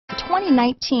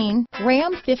2019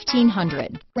 Ram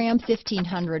 1500. Ram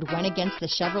 1500 went against the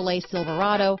Chevrolet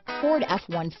Silverado, Ford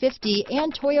F-150,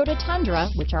 and Toyota Tundra,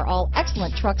 which are all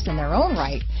excellent trucks in their own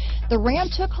right. The Ram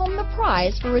took home the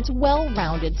prize for its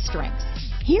well-rounded strengths.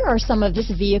 Here are some of this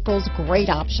vehicle's great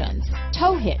options: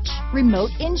 tow hitch,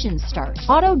 remote engine start,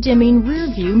 auto-dimming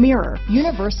rear view mirror,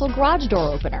 universal garage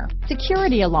door opener,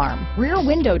 security alarm, rear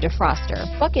window defroster,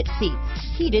 bucket seats,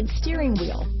 heated steering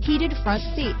wheel, heated front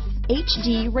seats,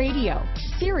 HD radio,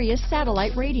 Sirius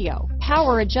satellite radio,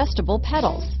 power adjustable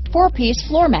pedals, 4-piece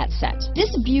floor mat set.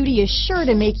 This beauty is sure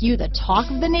to make you the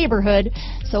talk of the neighborhood,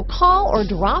 so call or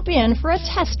drop in for a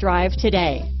test drive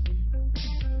today.